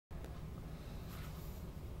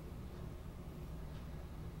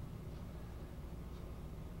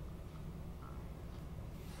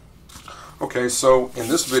Okay, so in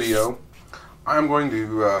this video I'm going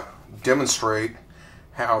to demonstrate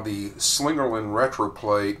how the Slingerland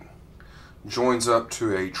retroplate joins up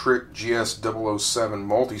to a Trick GS007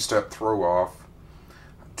 multi-step throw-off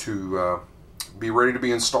to be ready to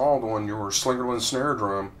be installed on your Slingerland snare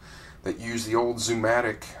drum that use the old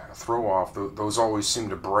Zoomatic throw-off. Those always seem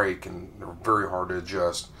to break and they're very hard to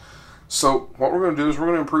adjust. So what we're going to do is we're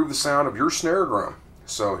going to improve the sound of your snare drum.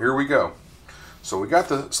 So here we go. So we got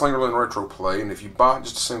the Slingerland retroplate, and if you bought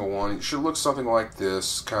just a single one, it should look something like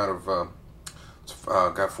this. Kind of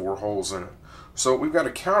got 4 holes in it. So we've got a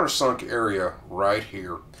countersunk area right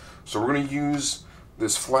here. So we're going to use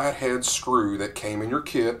this flathead screw that came in your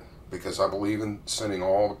kit, because I believe in sending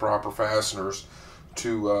all the proper fasteners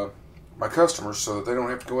to my customers so that they don't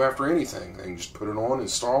have to go after anything. They can just put it on,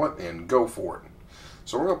 install it, and go for it.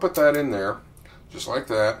 So we're going to put that in there, just like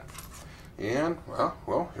that. And,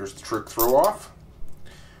 well, here's the trick throw off.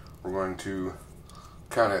 We're going to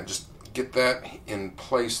kind of just get that in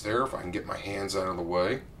place there, if I can get my hands out of the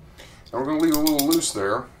way. And we're going to leave a little loose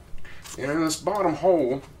there. And in this bottom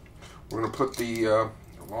hole, we're going to put the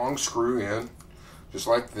long screw in, just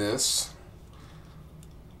like this.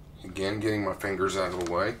 Again, getting my fingers out of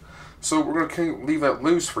the way. So we're going to leave that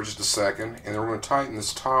loose for just a second, and then we're going to tighten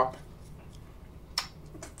this top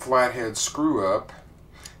flathead screw up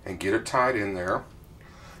and get it tied in there.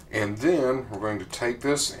 And then we're going to take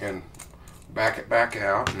this and back it back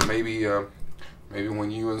out, and maybe when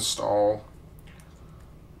you install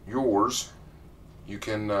yours, you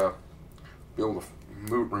can be able to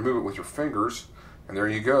remove it with your fingers, and there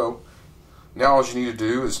you go. Now all you need to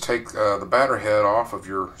do is take the batter head off of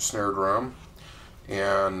your snare drum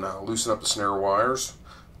and loosen up the snare wires,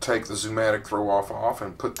 take the Zoomatic throw off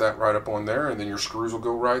and put that right up on there, and then your screws will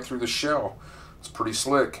go right through the shell. It's pretty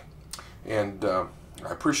slick. And I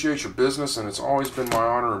appreciate your business, and it's always been my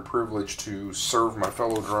honor and privilege to serve my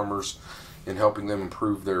fellow drummers in helping them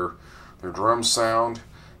improve their drum sound.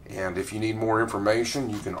 And if you need more information,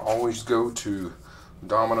 you can always go to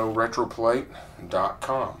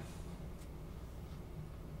dominoretroplate.com.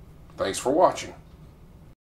 Thanks for watching.